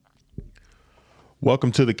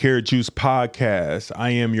Welcome to the Carrot Juice Podcast.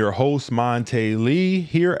 I am your host, Monte Lee.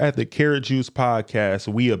 Here at the Carrot Juice Podcast,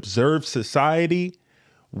 we observe society,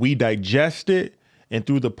 we digest it, and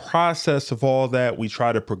through the process of all that, we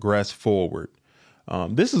try to progress forward.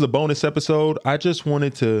 This is a bonus episode. I just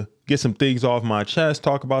wanted to get some things off my chest,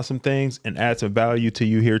 talk about some things, and add some value to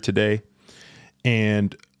you here today.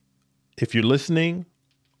 And if you're listening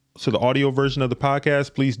to the audio version of the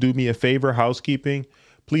podcast, please do me a favor, housekeeping.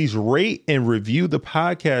 Please rate and review the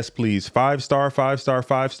podcast, please. 5-star, 5-star,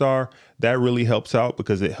 5-star. That really helps out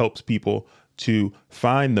because it helps people to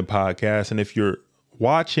find the podcast. And if you're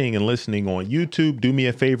watching and listening on YouTube, do me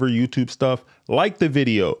a favor, YouTube stuff, like the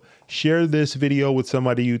video. Share this video with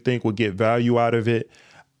somebody you think would get value out of it.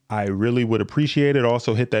 I really would appreciate it.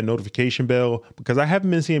 Also hit that notification bell because I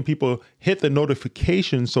haven't been seeing people hit the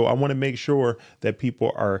notification. So I want to make sure that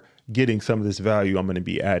people are getting some of this value I'm going to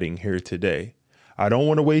be adding here today. I don't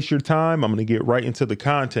want to waste your time. I'm going to get right into the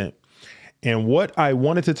content. And what I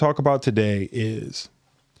wanted to talk about today is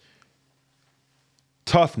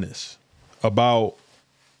toughness, about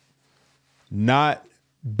not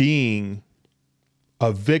being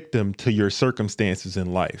a victim to your circumstances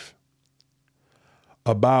in life,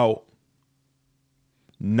 about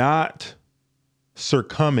not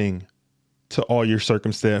succumbing to all your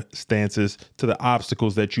circumstances, to the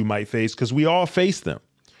obstacles that you might face, because we all face them.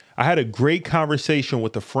 I had a great conversation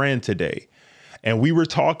with a friend today, and we were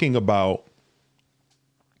talking about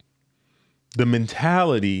the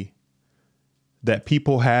mentality that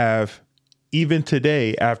people have even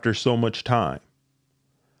today after so much time.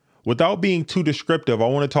 Without being too descriptive, I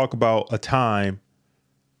want to talk about a time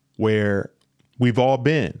where we've all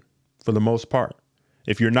been, for the most part.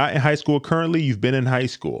 If you're not in high school currently, you've been in high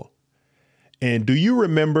school. And do you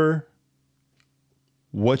remember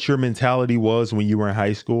what your mentality was when you were in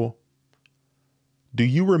high school? Do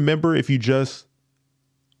you remember, if you just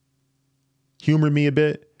humor me a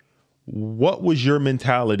bit, what was your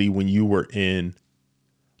mentality when you were in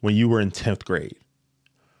 10th grade?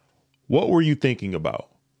 What were you thinking about?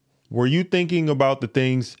 Were you thinking about the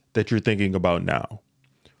things that you're thinking about now?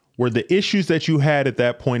 Were the issues that you had at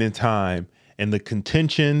that point in time and the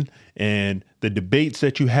contention and the debates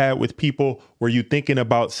that you had with people, were you thinking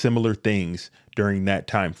about similar things during that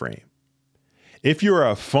time frame? If you're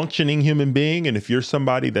a functioning human being, and if you're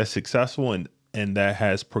somebody that's successful and that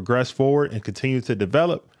has progressed forward and continued to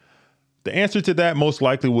develop, the answer to that most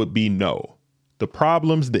likely would be no. The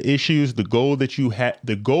problems, the issues, the goals that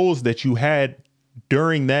you had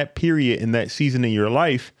during that period in that season in your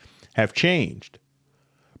life have changed.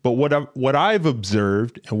 But what I've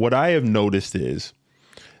observed and what I have noticed is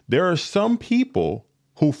there are some people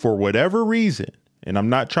who, for whatever reason, and I'm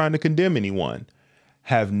not trying to condemn anyone,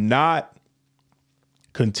 have not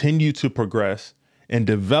continued to progress and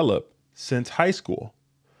develop since high school.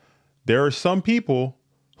 There are some people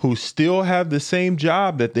who still have the same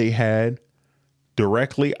job that they had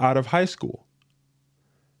directly out of high school.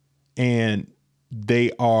 And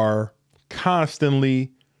they are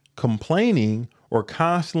constantly complaining or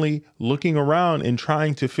constantly looking around and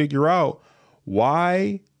trying to figure out,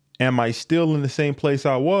 why am I still in the same place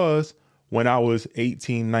I was when I was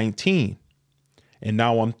 18, 19? And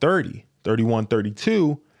now I'm 30, 31,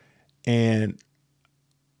 32, and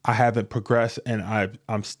I haven't progressed and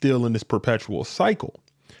I'm still in this perpetual cycle.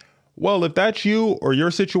 Well, if that's you or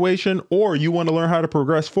your situation, or you want to learn how to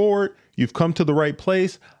progress forward, you've come to the right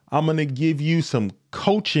place. I'm going to give you some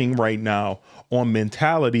coaching right now on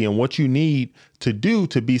mentality and what you need to do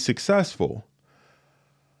to be successful.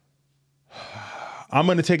 I'm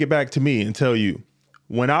going to take it back to me and tell you,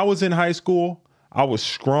 when I was in high school, I was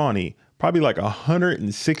scrawny, probably like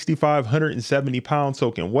 165, 170 pounds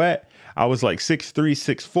soaking wet. I was like 6'3",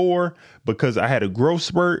 6'4", because I had a growth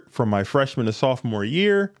spurt from my freshman to sophomore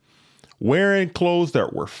year, wearing clothes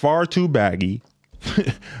that were far too baggy.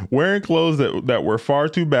 Wearing clothes that were far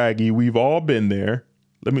too baggy. We've all been there.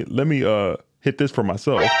 Let me hit this for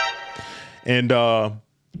myself. And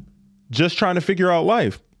just trying to figure out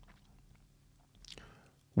life.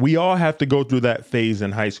 We all have to go through that phase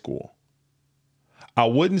in high school. I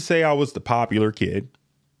wouldn't say I was the popular kid.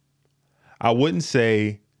 I wouldn't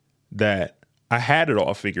say that I had it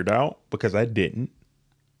all figured out, because I didn't.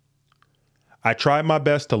 I tried my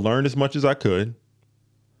best to learn as much as I could.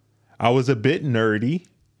 I was a bit nerdy.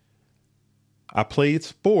 I played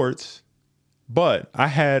sports, but I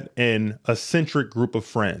had an eccentric group of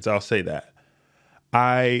friends. I'll say that.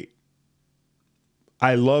 I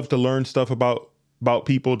love to learn stuff about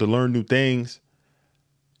people, to learn new things.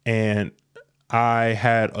 And I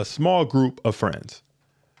had a small group of friends.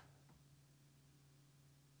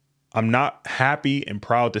 I'm not happy and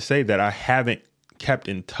proud to say that I haven't kept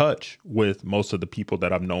in touch with most of the people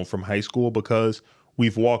that I've known from high school because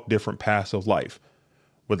we've walked different paths of life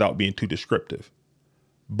without being too descriptive.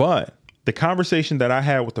 But the conversation that I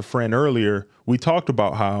had with a friend earlier, we talked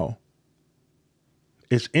about how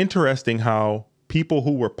it's interesting how people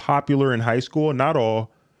who were popular in high school, not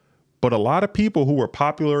all, but a lot of people who were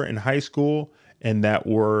popular in high school and that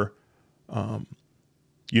were,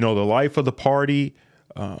 the life of the party,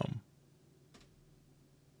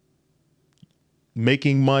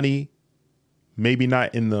 making money, maybe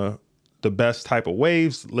not in the best type of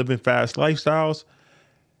ways, living fast lifestyles,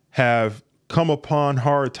 have come upon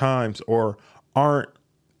hard times or aren't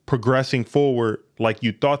progressing forward like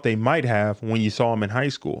you thought they might have when you saw them in high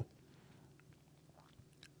school.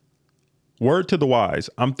 Word to the wise,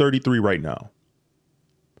 I'm 33 right now.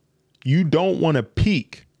 You don't want to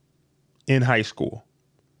peak in high school.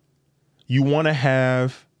 You want to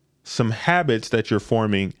have some habits that you're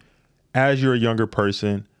forming as you're a younger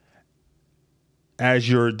person, as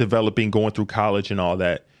you're developing, going through college and all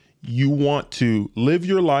that. You want to live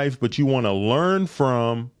your life, but you want to learn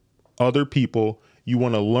from other people. You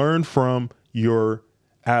want to learn from your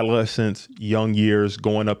adolescence, young years,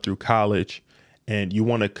 going up through college, and you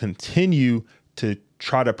want to continue to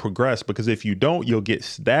try to progress, because if you don't, you'll get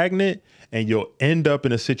stagnant and you'll end up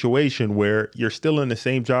in a situation where you're still in the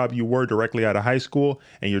same job you were directly out of high school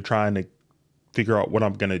and you're trying to figure out what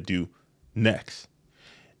I'm going to do next.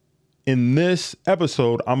 In this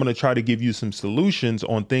episode, I'm going to try to give you some solutions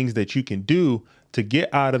on things that you can do to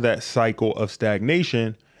get out of that cycle of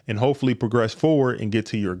stagnation and hopefully progress forward and get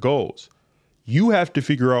to your goals. You have to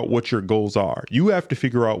figure out what your goals are. You have to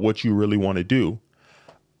figure out what you really want to do.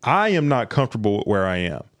 I am not comfortable with where I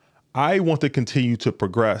am. I want to continue to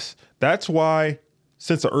progress. That's why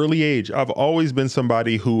since an early age, I've always been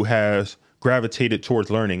somebody who has gravitated towards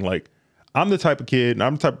learning. Like, I'm the type of kid and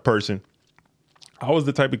I'm the type of person. I was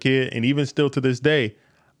the type of kid, and even still to this day,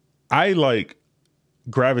 I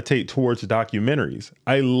gravitate towards documentaries.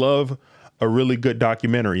 I love a really good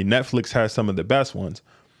documentary. Netflix has some of the best ones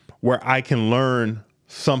where I can learn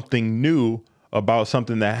something new about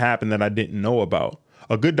something that happened that I didn't know about.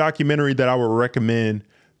 A good documentary that I would recommend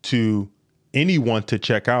to anyone to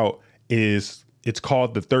check out it's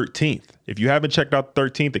called The 13th. If you haven't checked out The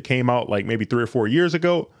 13th, it came out like maybe 3 or 4 years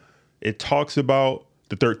ago. It talks about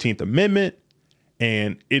the 13th Amendment,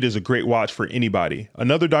 and it is a great watch for anybody.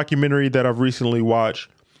 Another documentary that I've recently watched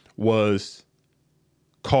was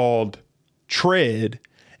called Tread,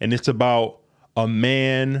 and it's about a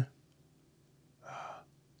man.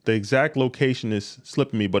 The exact location is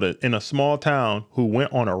slipping me, but in a small town, who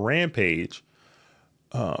went on a rampage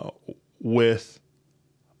with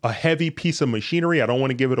a heavy piece of machinery. I don't want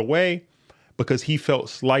to give it away because he felt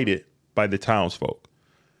slighted by the townsfolk.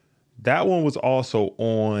 That one was also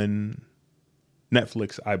on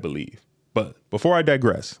Netflix, I believe. But before I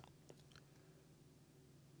digress,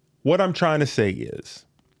 what I'm trying to say is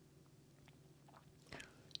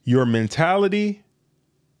your mentality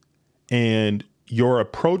and your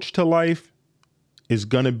approach to life is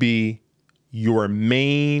going to be your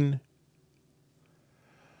main,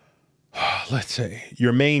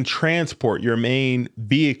 your main transport, your main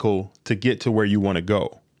vehicle to get to where you want to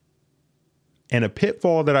go. And a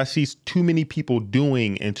pitfall that I see too many people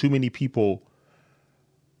doing and too many people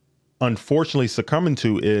unfortunately succumbing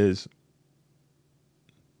to is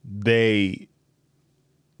they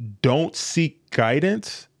don't seek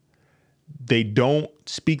guidance. They don't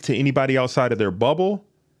speak to anybody outside of their bubble.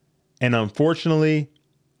 And unfortunately,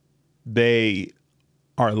 they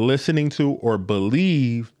are listening to or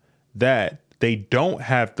believe that they don't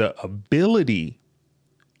have the ability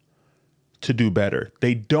to do better.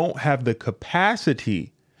 They don't have the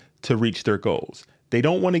capacity to reach their goals. They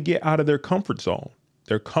don't want to get out of their comfort zone.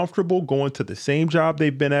 They're comfortable going to the same job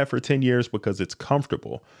they've been at for 10 years because it's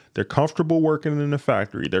comfortable. They're comfortable working in a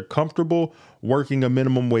factory. They're comfortable working a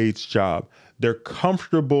minimum wage job. They're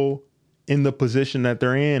comfortable in the position that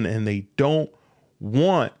they're in, and they don't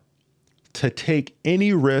want to take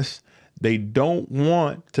any risks. They don't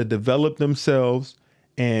want to develop themselves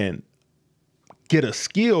and get a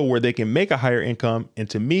skill where they can make a higher income. And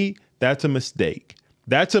to me, that's a mistake.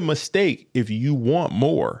 That's a mistake if you want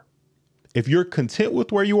more. If you're content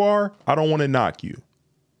with where you are, I don't want to knock you.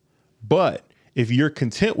 But if you're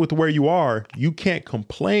content with where you are, you can't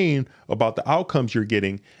complain about the outcomes you're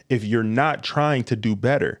getting if you're not trying to do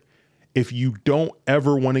better. If you don't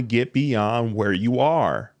ever want to get beyond where you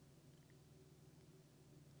are,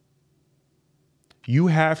 you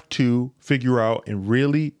have to figure out and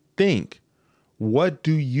really think, what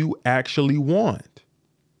do you actually want?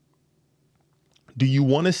 Do you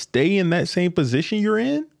want to stay in that same position you're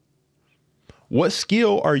in? What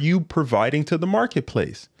skill are you providing to the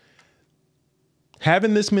marketplace?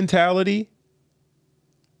 Having this mentality,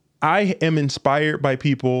 I am inspired by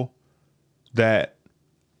people that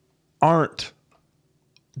aren't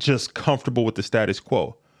just comfortable with the status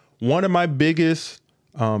quo. One of my biggest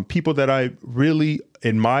people that I really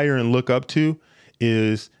admire and look up to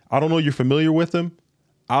is, I don't know if you're familiar with him,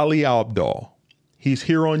 Ali Abdaal. He's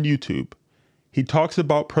here on YouTube. He talks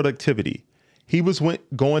about productivity. He was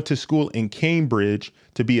going to school in Cambridge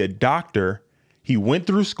to be a doctor. He went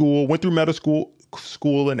through medical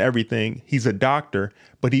school and everything. He's a doctor,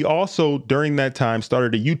 but he also, during that time,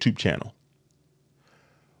 started a YouTube channel.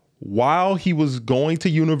 While he was going to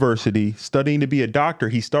university, studying to be a doctor,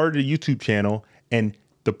 he started a YouTube channel, and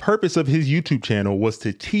the purpose of his YouTube channel was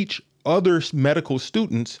to teach other medical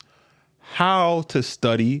students how to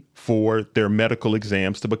study for their medical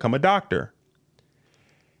exams to become a doctor.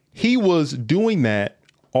 He was doing that,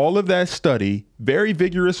 all of that study, very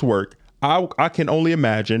vigorous work. I can only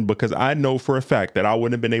imagine, because I know for a fact that I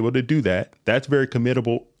wouldn't have been able to do that. That's very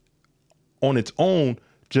committable on its own,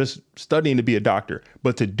 just studying to be a doctor.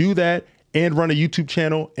 But to do that and run a YouTube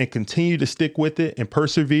channel and continue to stick with it and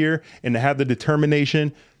persevere and to have the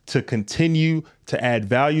determination to continue to add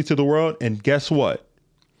value to the world. And guess what?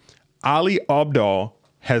 Ali Abdaal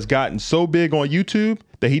has gotten so big on YouTube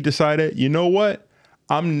that he decided, you know what?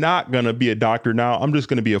 I'm not going to be a doctor now. I'm just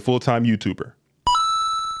going to be a full-time YouTuber.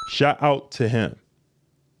 Shout out to him.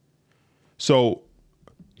 So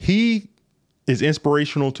he is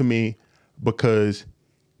inspirational to me because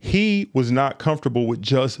he was not comfortable with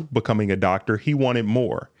just becoming a doctor. He wanted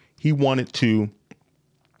more. He wanted to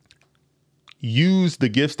use the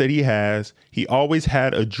gifts that he has. He always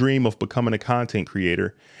had a dream of becoming a content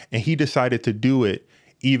creator, and he decided to do it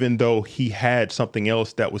even though he had something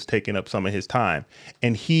else that was taking up some of his time.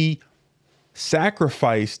 And he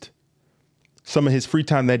sacrificed some of his free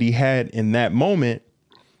time that he had in that moment,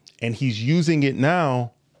 and he's using it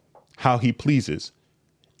now how he pleases.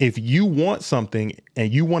 If you want something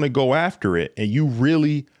and you want to go after it, and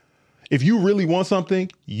if you really want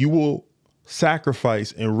something, you will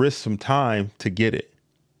sacrifice and risk some time to get it.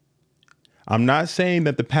 I'm not saying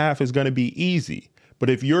that the path is going to be easy, but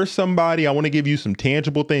if you're somebody, I want to give you some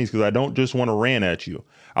tangible things, because I don't just want to rant at you.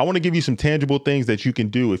 I want to give you some tangible things that you can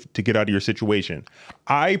do to get out of your situation.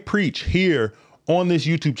 I preach here on this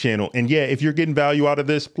YouTube channel. And yeah, if you're getting value out of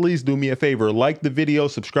this, please do me a favor. Like the video,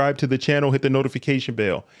 subscribe to the channel, hit the notification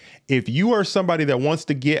bell. If you are somebody that wants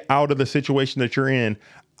to get out of the situation that you're in,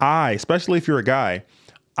 especially if you're a guy,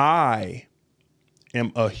 I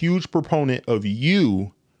am a huge proponent of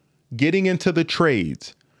you getting into the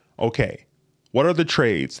trades. Okay. What are the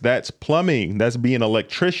trades? That's plumbing. That's being an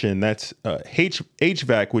electrician. That's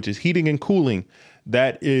HVAC, which is heating and cooling.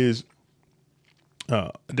 That is,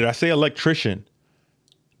 did I say electrician?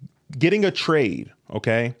 Getting a trade,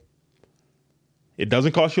 okay? It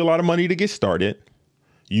doesn't cost you a lot of money to get started.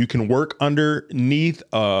 You can work underneath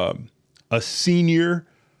a senior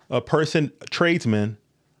person, a tradesman,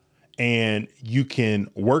 and you can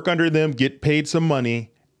work under them, get paid some money,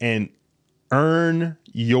 and earn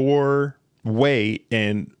your way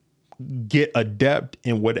and get adept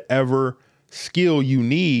in whatever skill you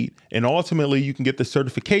need. And ultimately you can get the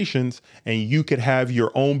certifications and you could have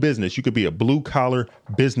your own business. You could be a blue collar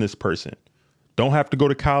business person. Don't have to go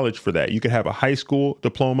to college for that. You could have a high school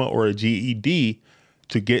diploma or a GED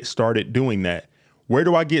to get started doing that. Where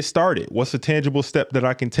do I get started? What's a tangible step that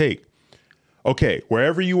I can take? Okay,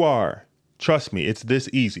 wherever you are, trust me, it's this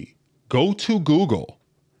easy. Go to Google,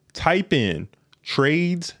 type in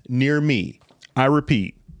trades near me. I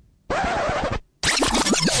repeat,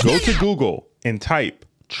 go to Google and type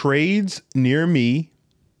trades near me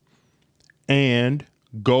and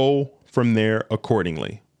go from there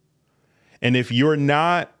accordingly. And if you're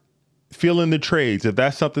not feeling the trades, if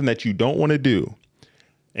that's something that you don't want to do,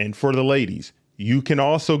 and for the ladies, you can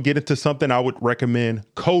also get into something I would recommend,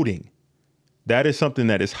 coding. That is something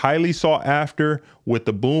that is highly sought after with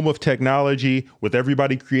the boom of technology, with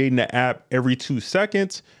everybody creating an app every 2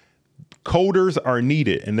 seconds. Coders are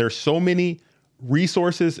needed. And there's so many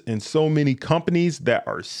resources and so many companies that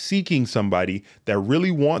are seeking somebody that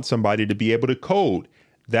really want somebody to be able to code.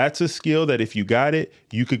 That's a skill that if you got it,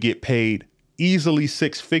 you could get paid easily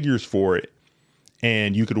 6 figures for it.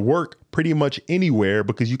 And you could work pretty much anywhere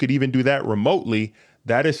because you could even do that remotely.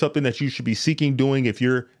 That is something that you should be seeking doing if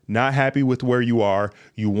you're not happy with where you are.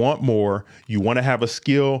 You want more. You want to have a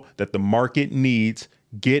skill that the market needs.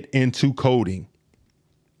 Get into coding.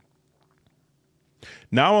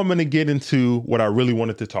 Now I'm going to get into what I really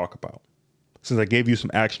wanted to talk about, since I gave you some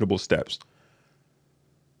actionable steps.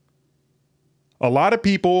 A lot of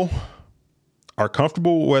people are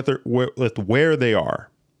comfortable with where they are.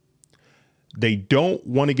 They don't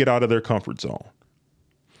want to get out of their comfort zone.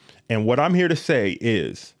 And what I'm here to say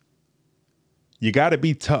is you got to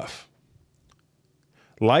be tough.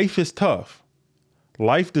 Life is tough.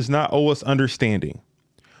 Life does not owe us understanding.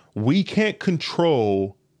 We can't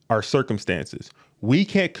control our circumstances. We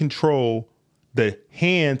can't control the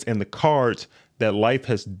hands and the cards that life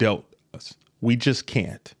has dealt us. We just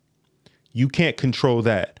can't. You can't control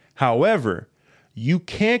that. However, you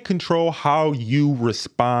can control how you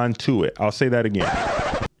respond to it. I'll say that again.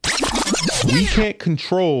 We can't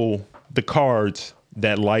control the cards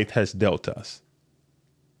that life has dealt us.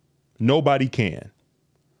 Nobody can.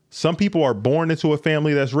 Some people are born into a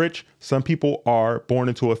family that's rich. Some people are born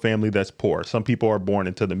into a family that's poor. Some people are born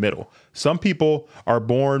into the middle. Some people are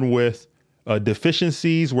born with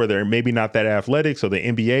deficiencies where they're maybe not that athletic, so the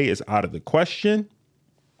NBA is out of the question.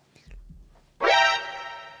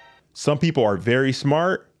 Some people are very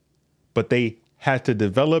smart, but they had to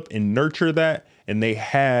develop and nurture that, and they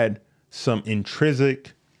had some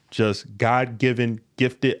intrinsic, just God-given,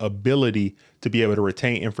 gifted ability to be able to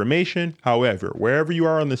retain information. However, wherever you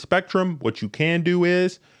are on the spectrum, what you can do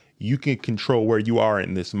is you can control where you are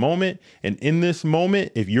in this moment. And in this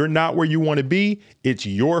moment, if you're not where you want to be, it's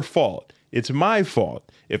your fault. It's my fault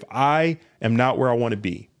if I am not where I want to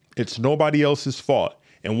be. It's nobody else's fault.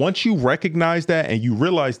 And once you recognize that and you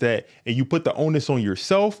realize that and you put the onus on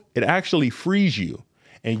yourself, it actually frees you.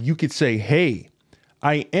 And you could say, hey,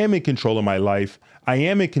 I am in control of my life. I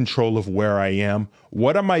am in control of where I am.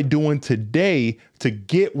 What am I doing today to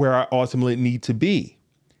get where I ultimately need to be?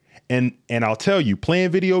 And I'll tell you,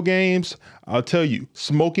 playing video games, I'll tell you,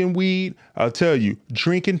 smoking weed, I'll tell you,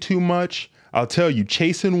 drinking too much, I'll tell you,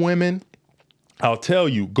 chasing women, I'll tell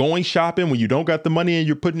you, going shopping when you don't got the money and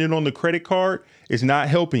you're putting it on the credit card is not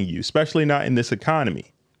helping you, especially not in this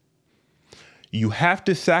economy. You have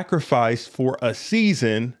to sacrifice for a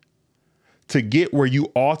season to get where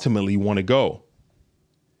you ultimately want to go.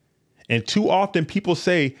 And too often people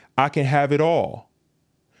say, I can have it all.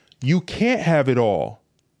 You can't have it all.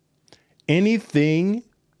 Anything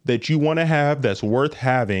that you want to have that's worth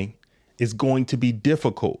having is going to be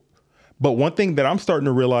difficult. But one thing that I'm starting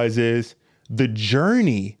to realize is the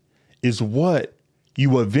journey is what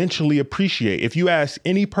you eventually appreciate. If you ask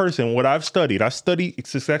any person what I study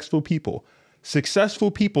successful people.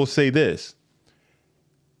 Successful people say this.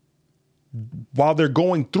 While they're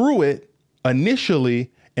going through it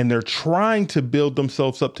initially and they're trying to build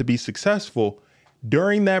themselves up to be successful,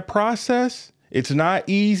 during that process, it's not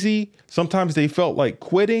easy. Sometimes they felt like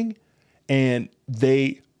quitting and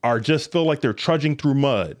they feel like they're trudging through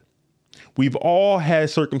mud. We've all had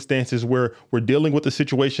circumstances where we're dealing with a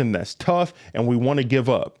situation that's tough and we want to give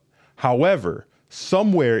up. However,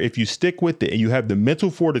 somewhere, if you stick with it and you have the mental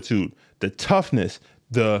fortitude, the toughness,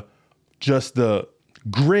 the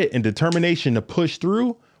grit and determination to push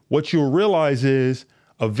through, what you'll realize is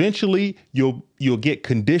eventually you'll get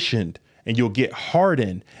conditioned and you'll get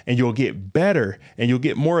hardened and you'll get better and you'll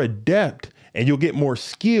get more adept and you'll get more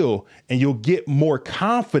skill and you'll get more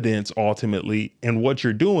confidence ultimately in what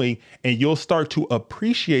you're doing. And you'll start to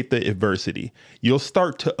appreciate the adversity. You'll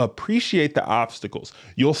start to appreciate the obstacles.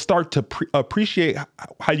 You'll start to appreciate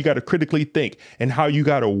how you got to critically think and how you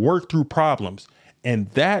got to work through problems. And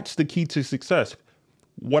that's the key to success.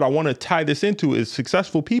 What I want to tie this into is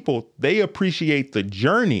successful people, they appreciate the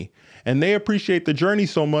journey, and they appreciate the journey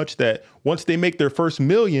so much that once they make their first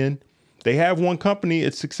million, they have one company,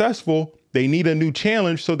 it's successful. They need a new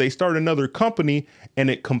challenge, so they start another company and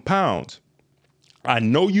it compounds. I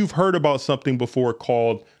know you've heard about something before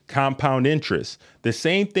called compound interest. The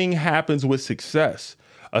same thing happens with success.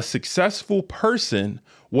 A successful person,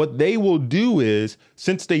 what they will do is,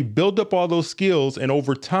 since they build up all those skills and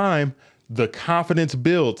over time, the confidence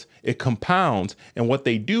builds, it compounds. And what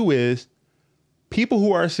they do is people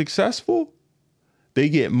who are successful, they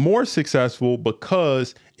get more successful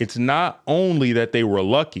because it's not only that they were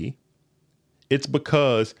lucky, it's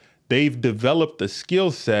because they've developed the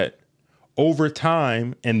skill set over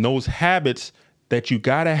time, and those habits that you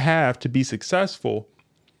got to have to be successful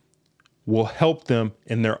will help them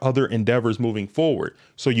in their other endeavors moving forward.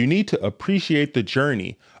 So you need to appreciate the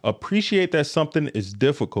journey, appreciate that something is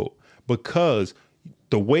difficult, because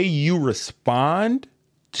the way you respond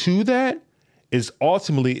to that is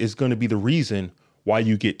ultimately going to be the reason why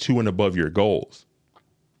you get to and above your goals.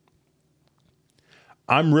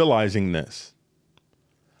 I'm realizing this.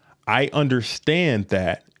 I understand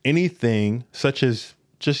that anything such as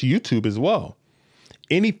just YouTube as well,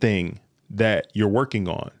 anything that you're working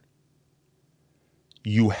on,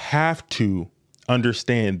 you have to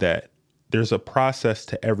understand that there's a process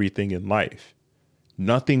to everything in life.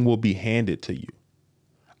 Nothing will be handed to you.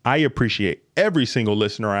 I appreciate every single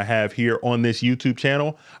listener I have here on this YouTube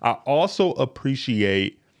channel. I also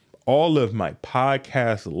appreciate all of my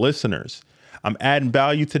podcast listeners. I'm adding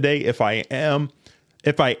value today. If I am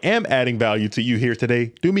adding value to you here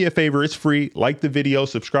today, do me a favor. It's free. Like the video,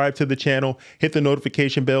 subscribe to the channel, hit the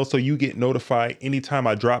notification bell so you get notified anytime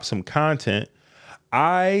I drop some content.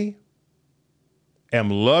 I am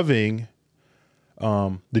loving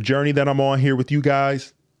the journey that I'm on here with you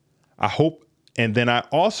guys. I hope, and then I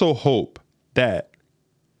also hope that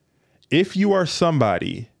if you are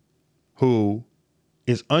somebody who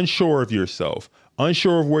is unsure of yourself,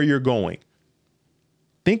 unsure of where you're going,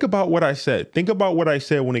 think about what I said. Think about what I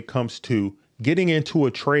said when it comes to getting into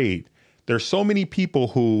a trade. There's so many people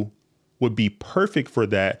who would be perfect for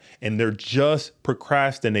that, and they're just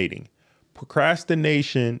procrastinating.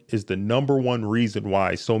 Procrastination is the number one reason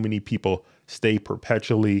why so many people stay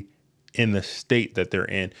perpetually in the state that they're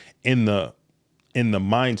in the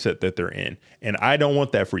mindset that they're in. And I don't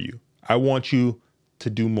want that for you. I want you to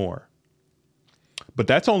do more. But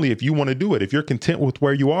that's only if you want to do it. If you're content with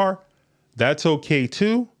where you are, that's okay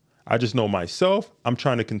too. I just know myself, I'm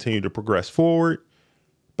trying to continue to progress forward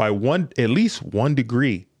by at least 1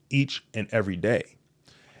 degree each and every day.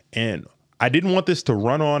 And I didn't want this to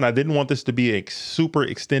run on. I didn't want this to be a super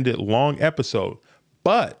extended long episode,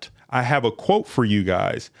 but I have a quote for you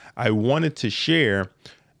guys I wanted to share,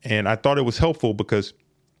 and I thought it was helpful because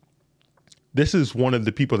this is one of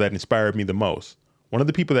the people that inspired me the most. One of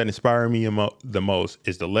the people that inspired me the most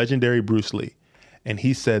is the legendary Bruce Lee. And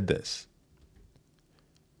he said this: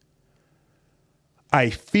 I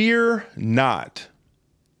fear not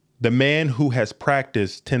the man who has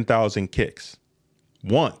practiced 10,000 kicks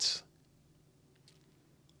once,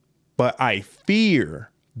 but I fear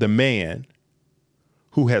the man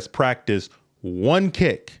who has practiced one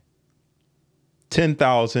kick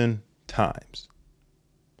 10,000 times.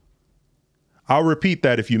 I'll repeat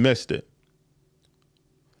that if you missed it.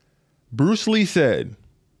 Bruce Lee said,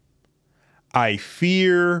 I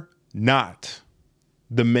fear not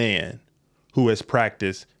the man who has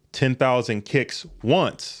practiced 10,000 kicks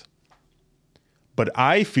once, but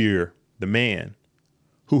I fear the man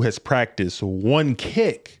who has practiced one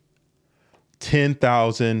kick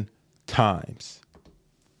 10,000 times.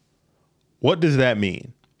 What does that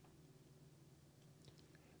mean?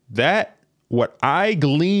 What I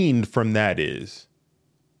gleaned from that is,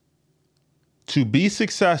 to be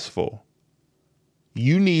successful,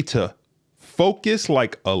 you need to focus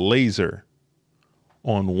like a laser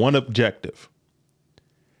on one objective.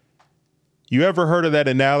 You ever heard of that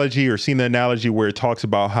analogy or seen the analogy where it talks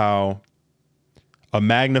about how a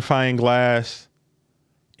magnifying glass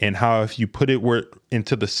and how if you put it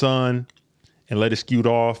into the sun and let it scoot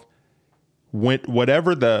off,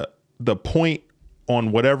 whatever the point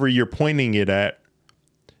on whatever you're pointing it at,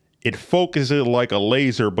 it focuses like a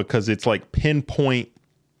laser because it's like pinpoint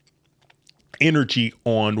energy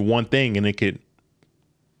on one thing, and it could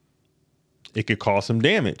cause some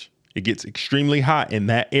damage. It gets extremely hot in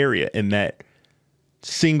that area, in that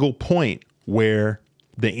single point where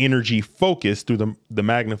the energy focused through the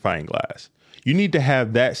magnifying glass. You need to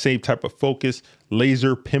have that same type of focus,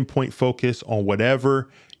 laser pinpoint focus on whatever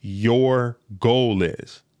your goal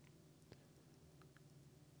is.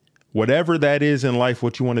 Whatever that is in life,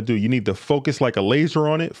 what you want to do, you need to focus like a laser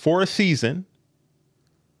on it for a season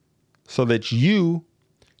so that you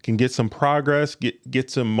can get some progress, get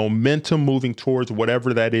some momentum moving towards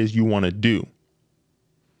whatever that is you want to do.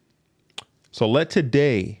 So let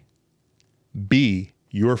today be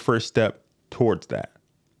your first step towards that.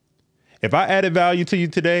 If I added value to you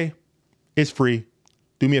today, it's free.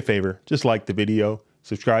 Do me a favor. Just like the video,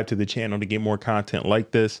 subscribe to the channel to get more content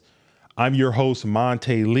like this. I'm your host,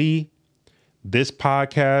 Monte Lee. This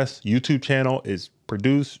podcast, YouTube channel is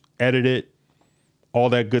produced, edited, all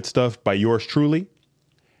that good stuff by yours truly.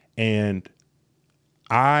 And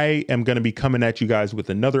I am going to be coming at you guys with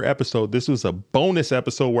another episode. This was a bonus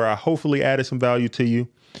episode where I hopefully added some value to you.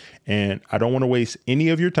 And I don't want to waste any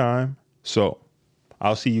of your time. So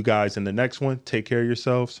I'll see you guys in the next one. Take care of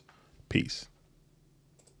yourselves. Peace.